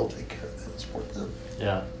 just like they'll take care of them and support them.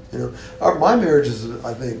 Yeah. My marriage is,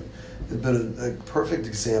 I think, has been a perfect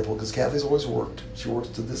example because Kathy's always worked. She works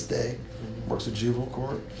to this day, works at juvenile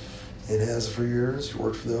court, and has for years. She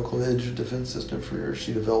worked for the Oklahoma Indigent Defense System for years.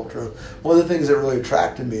 She developed her own. One of the things that really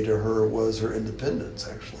attracted me to her was her independence,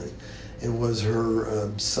 actually, and was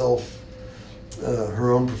her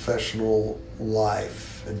her own professional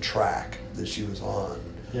life and track that she was on.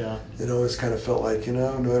 Yeah. It always kind of felt like,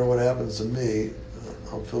 no matter what happens to me,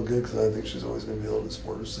 I'll feel good because I think she's always going to be able to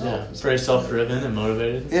support herself. Yeah, very self-driven and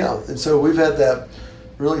motivated. Yeah, and so we've had that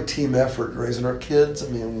really team effort raising our kids. I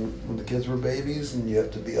mean, when the kids were babies and you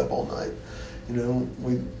have to be up all night,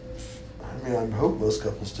 I hope most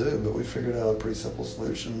couples do, but we figured out a pretty simple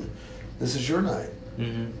solution. This is your night.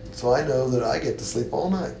 So I know that I get to sleep all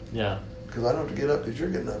night. Yeah. Because I don't have to get up because you're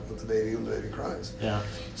getting up with the baby when the baby cries. Yeah.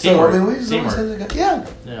 So, we just always have that. Yeah.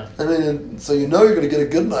 Yeah. I mean, so you're going to get a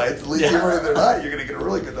good night. At least every other night, you're going to get a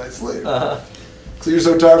really good night's sleep. So you're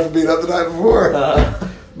so tired from being up the night before.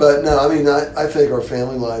 But no, I mean, I think our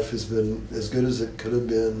family life has been as good as it could have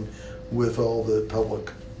been with all the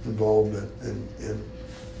public involvement. And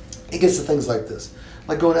it gets to things like this.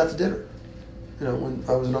 Like going out to dinner. When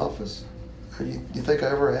I was in office. You think I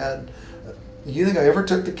ever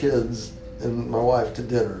took the kids and my wife to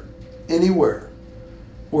dinner anywhere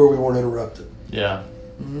where we weren't interrupted? Yeah.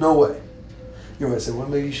 No way. You might say, well,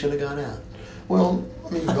 maybe you should have gone out. Well, I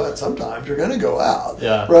mean, but sometimes you're going to go out,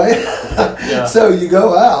 right? Yeah. So you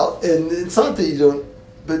go out, and it's not that you don't,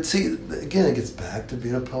 but see, again, it gets back to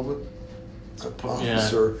being a public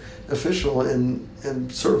officer, official,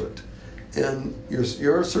 and servant. And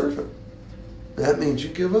you're a servant. That means you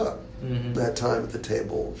give up that time at the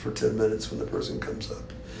table for 10 minutes when the person comes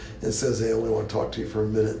up and says they only want to talk to you for a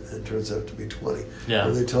minute, and it turns out to be 20. Yeah.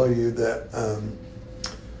 Or they tell you that,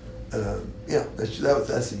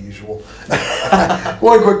 that's the usual.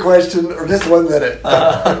 One quick question, or just 1 minute.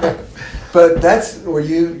 But that's where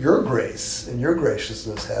your grace and your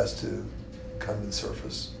graciousness has to come to the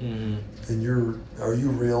surface. And are you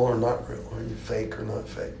real or not real? Are you fake or not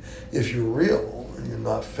fake? If you're real and you're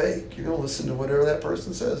not fake, you're going to listen to whatever that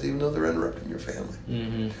person says, even though they're interrupting your family.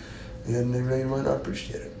 And they might not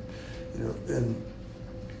appreciate it. And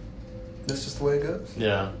that's just the way it goes.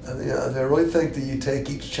 Yeah. I really think that you take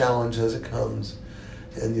each challenge as it comes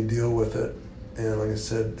and you deal with it. And like I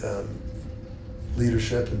said,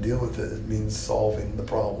 leadership and deal with it means solving the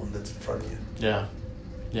problem that's in front of you. Yeah.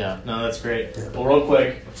 Yeah. No, that's great. Yeah. Well, real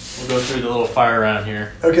quick, we'll go through the little fire round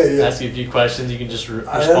here. Okay, yeah. Ask you a few questions. You can just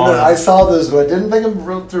respond. I saw those, but I didn't think of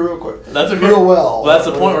them through real quick. That's okay. Real well. Well, that's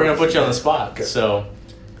the point. We're going to put you on the spot. Okay. So,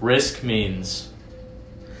 risk means?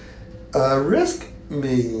 Risk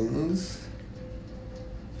means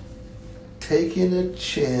taking a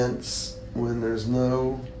chance when there's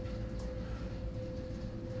no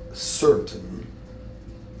certain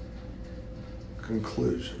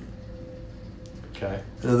conclusion. Okay.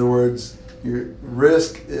 In other words, your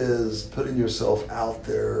risk is putting yourself out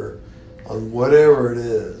there on whatever it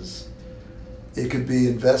is. It could be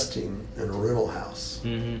investing in a rental house.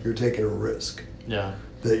 You're taking a risk. Yeah.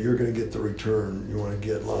 That you're going to get the return you want to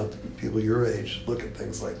get. A lot of people your age look at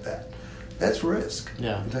things like that. That's risk.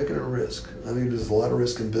 Yeah. You're taking a risk. I mean, there's a lot of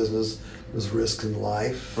risk in business. There's risk in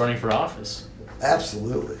life. Running for office.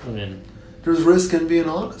 Absolutely. I mean, there's risk in being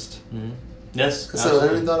honest. Yes, so I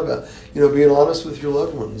hadn't even thought about, being honest with your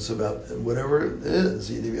loved ones about whatever it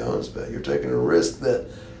is you need to be honest about. You're taking a risk that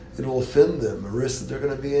it will offend them, a risk that they're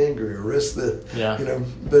going to be angry, a risk that,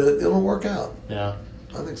 but it'll work out. Yeah.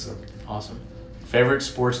 I think so. Awesome. Favorite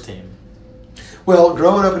sports team? Well,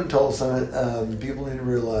 growing up in Tulsa, people need to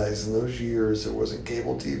realize in those years there wasn't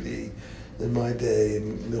cable TV in my day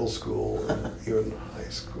in middle school and even high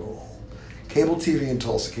school. Cable TV in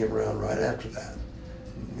Tulsa came around right after that.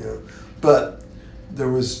 But there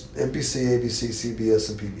was NBC, ABC, CBS,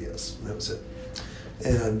 and PBS. And that was it.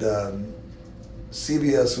 And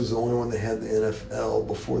CBS was the only one that had the NFL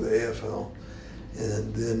before the AFL.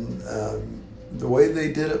 And then the way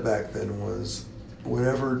they did it back then was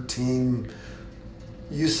whatever team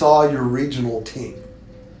you saw, your regional team.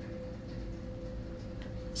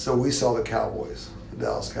 So we saw the Cowboys, the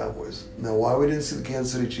Dallas Cowboys. Now, why we didn't see the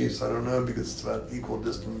Kansas City Chiefs, I don't know, because it's about equal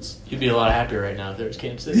distance. You'd be a lot happier right now if there was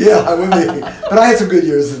Kansas City. Yeah, I would be. But I had some good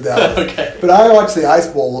years in Dallas. Okay. But I watched the Ice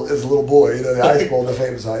Bowl as a little boy, the Ice Bowl, the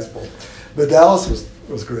famous Ice Bowl. But Dallas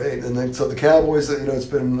was great. And then so the Cowboys, it's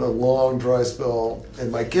been a long, dry spell.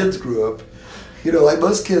 And my kids grew up, like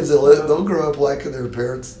most kids, they'll grow up liking their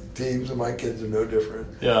parents' teams, and my kids are no different.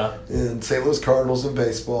 Yeah. And St. Louis Cardinals in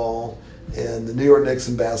baseball, and the New York Knicks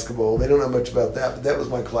in basketball. They don't know much about that, but that was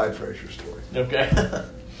my Clyde Frazier story. Okay.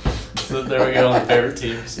 So there we go on the favorite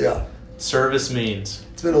teams. Yeah. Service means.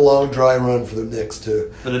 It's been a long, dry run for the Knicks,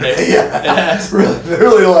 too. For the Knicks? Yeah.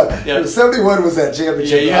 really long. Yep. 71 was that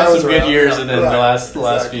championship. Yeah, you had some good years, and then right. the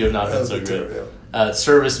last few have not been so good. Yeah.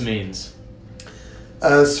 Service means.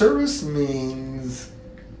 Service means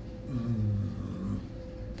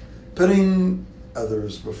putting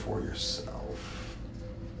others before yourself.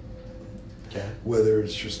 Okay. Whether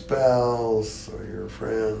it's your spouse or your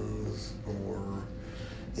friends,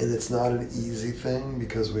 and it's not an easy thing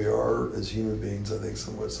because we are, as human beings, I think,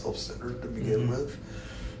 somewhat self-centered to begin with.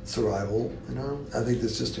 Survival, I think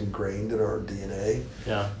that's just ingrained in our DNA.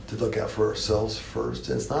 Yeah. To look out for ourselves first.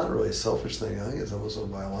 And it's not really a selfish thing. I think it's almost a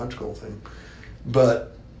biological thing.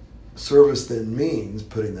 But service then means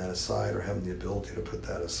putting that aside or having the ability to put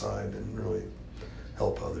that aside and really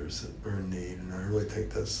help others that are in need. And I really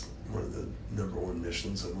think that's one of the number one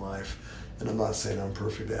missions in life. And I'm not saying I'm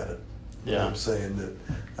perfect at it. Yeah. I'm saying that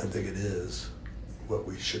I think it is what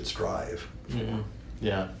we should strive for. Mm-hmm.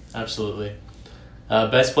 Yeah, absolutely.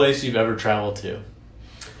 Best place you've ever traveled to?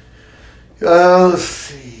 Let's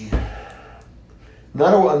see.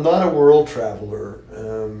 I'm not a world traveler,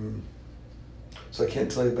 so I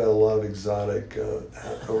can't tell you about a lot of exotic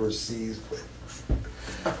overseas places.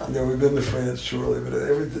 We've been to France, surely, but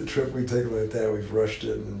every trip we take like that, we've rushed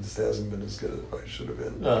it, and it just hasn't been as good as it probably should have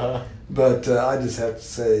been. Uh-huh. But I just have to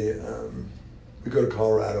say, we go to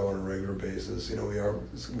Colorado on a regular basis.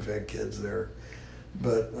 We've had kids there,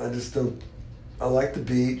 but I just don't. I like the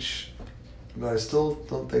beach, but I still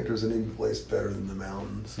don't think there's any place better than the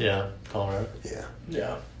mountains. Yeah, Colorado. Yeah.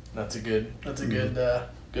 Yeah, that's a good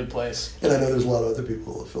good place. And I know there's a lot of other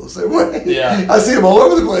people that feel the same way. Yeah. I see them all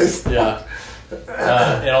over the place. Yeah.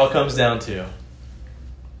 It all comes down to.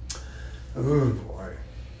 Oh boy.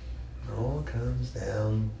 It all comes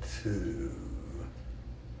down to.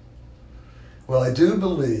 Well, I do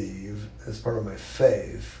believe, as part of my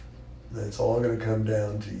faith, that it's all going to come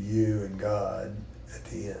down to you and God at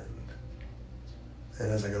the end. And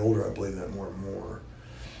as I get older, I believe that more and more.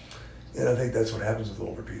 And I think that's what happens with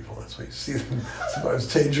older people. That's why you see them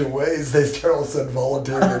sometimes change their ways. They start all of a sudden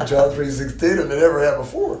volunteering at John 3:16 and they never have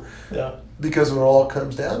before. Yeah. Because when it all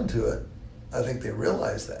comes down to it, I think they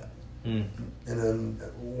realize that. Mm. And then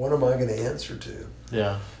what am I going to answer to?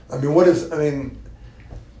 Yeah. There's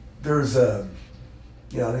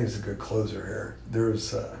I think it's a good closer here.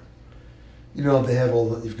 There's, they have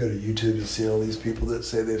you go to YouTube, you'll see all these people that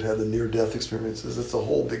say they've had the near-death experiences. It's a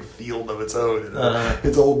whole big field of its own.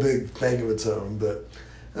 It's a whole big thing of its own. But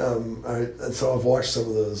so I've watched some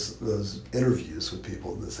of those interviews with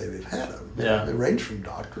people that say they've had them. Yeah. They range from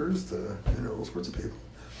doctors to all sorts of people.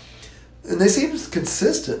 And they seem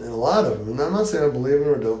consistent in a lot of them. And I'm not saying I believe them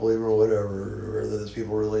or don't believe them or whatever, or that those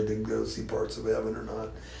people really did go see parts of heaven or not.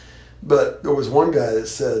 But there was one guy that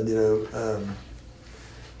said,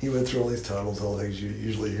 he went through all these tunnels, all the things you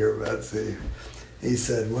usually hear about. See, he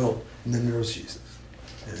said, well, and then there was Jesus.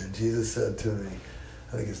 And Jesus said to me,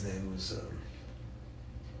 I think his name was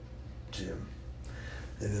Jim.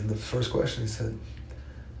 And then the first question he said,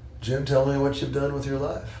 Jim, tell me what you've done with your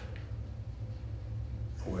life.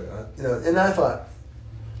 And I thought,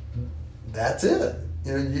 that's it.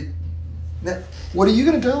 Now, what are you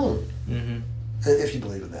going to tell him? Mm-hmm. If you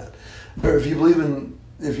believe in that. Or if you believe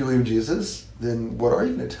in Jesus, then what are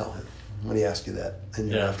you going to tell him? when he asks you that in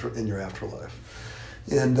your afterlife.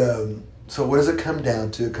 And so what does it come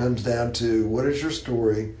down to? It comes down to, what is your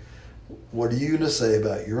story? What are you going to say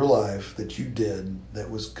about your life that you did that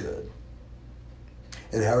was good?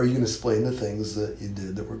 And how are you going to explain the things that you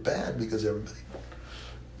did that were bad? Because everybody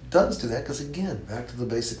does do that. Because again, back to the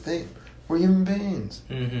basic theme, we're human beings.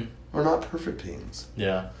 Mm-hmm. We're not perfect beings.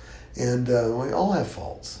 Yeah. And we all have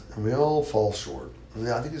faults, and we all fall short.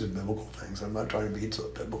 I think these are biblical things. I'm not trying to be so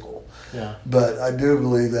biblical. Yeah. But I do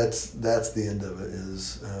believe that's the end of it,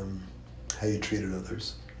 is how you treated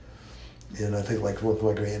others. And I think, like with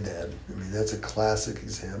my granddad, I mean, that's a classic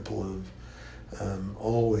example of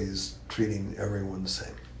always treating everyone the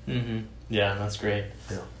same. Mm-hmm. Yeah, that's great.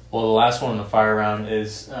 Yeah. Well, the last one in the fire round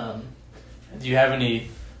is, do you have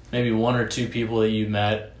maybe one or two people that you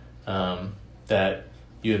met that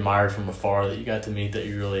you admired from afar, that you got to meet that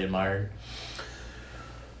you really admired?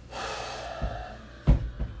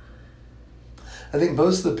 I think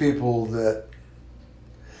most of the people that,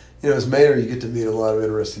 as mayor, you get to meet a lot of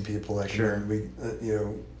interesting people. Like, sure.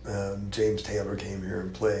 James Taylor came here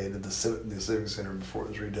and played at the Civic Center before it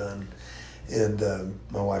was redone. And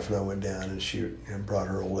my wife and I went down, and she brought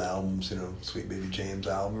her old albums, Sweet Baby James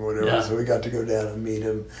album or whatever. Yeah. So we got to go down and meet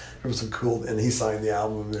him. There was some cool, and he signed the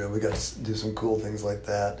album. We got to do some cool things like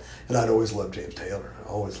that. And I'd always loved James Taylor. I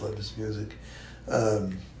always loved his music.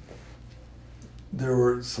 There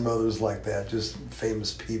were some others like that, just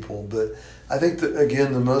famous people. But I think that,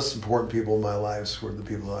 again, the most important people in my life were the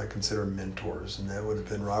people that I consider mentors. And that would have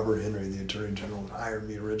been Robert Henry, the Attorney General, who hired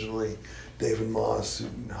me originally. David Moss, who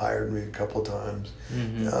hired me a couple of times.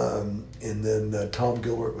 Mm-hmm. And then Tom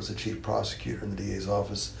Gilbert was the chief prosecutor in the DA's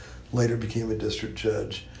office, later became a district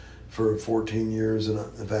judge for 14 years. And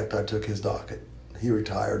in fact, I took his docket. He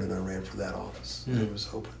retired, and I ran for that office. Mm-hmm. It was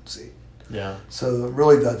open seat. Yeah. So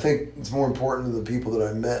really, I think it's more important to the people that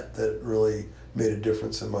I met that really made a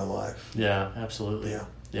difference in my life. Yeah, absolutely. Yeah.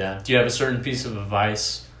 Yeah. Do you have a certain piece of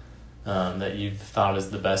advice that you've thought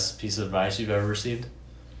is the best piece of advice you've ever received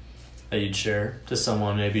that you'd share to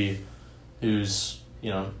someone maybe who's,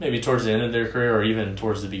 maybe towards the end of their career or even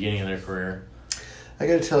towards the beginning of their career? I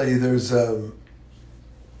got to tell you, there's, I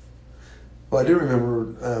do remember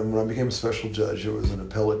when I became a special judge, it was an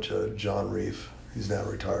appellate judge, John Reef. He's now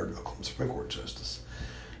retired Oklahoma Supreme Court Justice.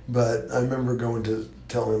 But I remember going to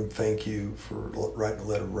tell him thank you for writing a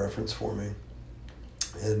letter of reference for me.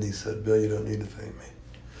 And he said, "Bill, you don't need to thank me."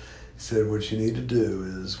 He said, "What you need to do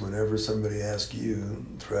is whenever somebody asks you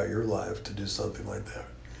throughout your life to do something like that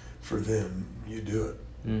for them, you do it."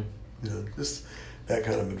 Mm. Just that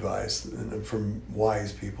kind of advice. And from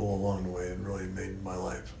wise people along the way, it really made my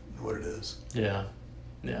life what it is. Yeah.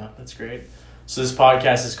 Yeah, that's great. So this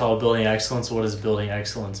podcast is called Building Excellence. What does building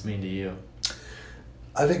excellence mean to you?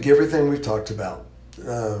 I think everything we've talked about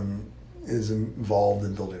is involved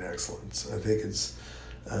in building excellence. I think it's,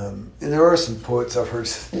 and there are some quotes I've heard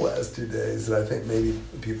the last 2 days that I think maybe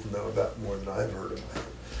people know about more than I've heard about.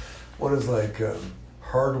 One is like,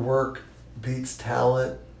 hard work beats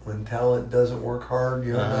talent when talent doesn't work hard.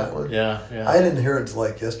 You know that one? Yeah. I didn't hear it until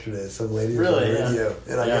like yesterday. Some lady was on the radio,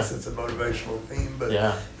 and I guess it's a motivational theme, but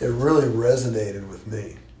it really resonated with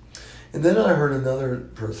me. And then I heard another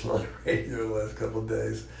person on the radio the last couple of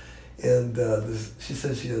days, and she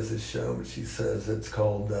says she has this show, and she says it's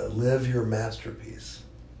called Live Your Masterpiece.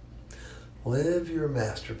 Live Your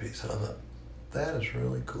Masterpiece. And I thought, that is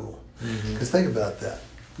really cool. Because think about that.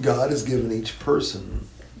 God has given each person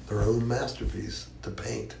their own masterpiece to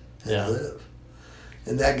paint and live.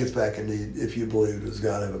 And that gets back into, if you believe, does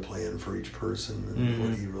God have a plan for each person and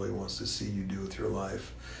what he really wants to see you do with your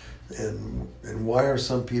life? And why are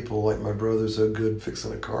some people, like my brother, so good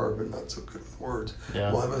fixing a car but not so good with words?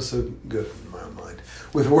 Yeah. Why am I so good, in my mind,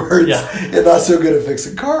 with words and not so good at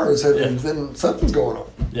fixing cars? And then something's going on.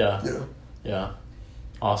 Yeah. Yeah.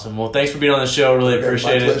 Awesome. Well, thanks for being on the show. Really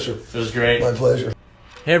appreciate it. My pleasure. It was great. My pleasure.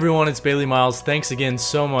 Hey everyone, it's Bailey Miles. Thanks again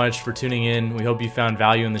so much for tuning in. We hope you found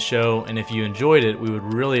value in the show, and if you enjoyed it, we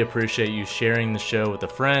would really appreciate you sharing the show with a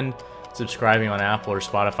friend, subscribing on Apple or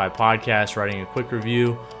Spotify podcasts, writing a quick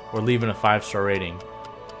review, or leaving a 5-star rating.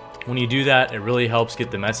 When you do that, it really helps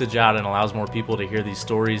get the message out and allows more people to hear these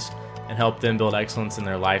stories and help them build excellence in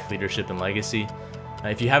their life, leadership, and legacy.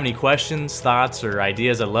 If you have any questions, thoughts, or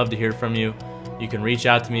ideas, I'd love to hear from you. You can reach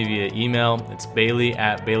out to me via email. It's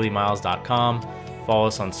bailey@baileymiles.com. Follow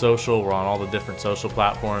us on social. We're on all the different social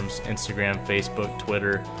platforms, Instagram, Facebook,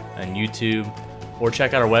 Twitter, and YouTube. Or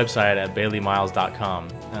check out our website at baileymiles.com.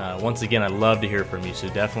 Once again, I'd love to hear from you, so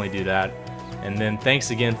definitely do that. And then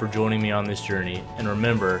thanks again for joining me on this journey. And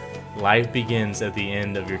remember, life begins at the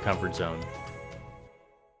end of your comfort zone.